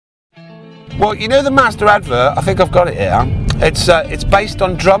Well, you know the Mazda advert, I think I've got it here. It's based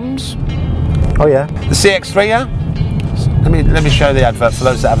on drums. Oh yeah. The CX3, yeah? Let me show the advert for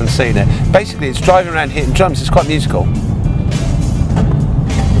those that haven't seen it. Basically, it's driving around hitting drums. It's quite musical.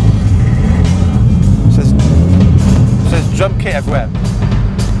 It says drum kit everywhere.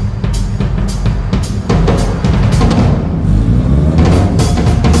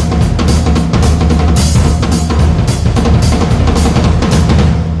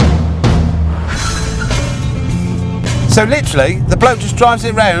 So literally, the bloke just drives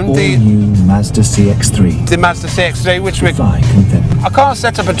it around the new Mazda CX3. The Mazda CX3, which I can't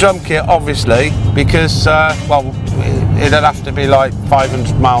set up a drum kit, obviously, because well, it'd have to be like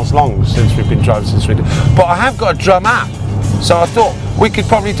 500 miles long since we've been driving since we did. But I have got a drum app, so I thought we could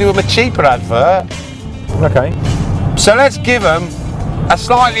probably do them a cheaper advert. Okay. So let's give them a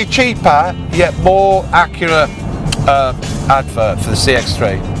slightly cheaper yet more accurate advert for the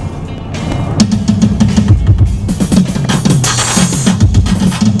CX3.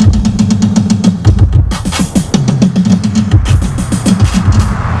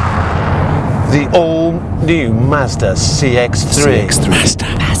 The all-new Mazda CX3.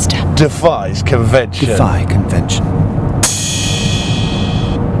 Mazda. Defies convention. Defy convention.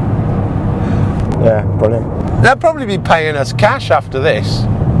 Yeah, brilliant. They'll probably be paying us cash after this.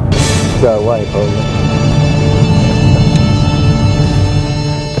 Go away, probably.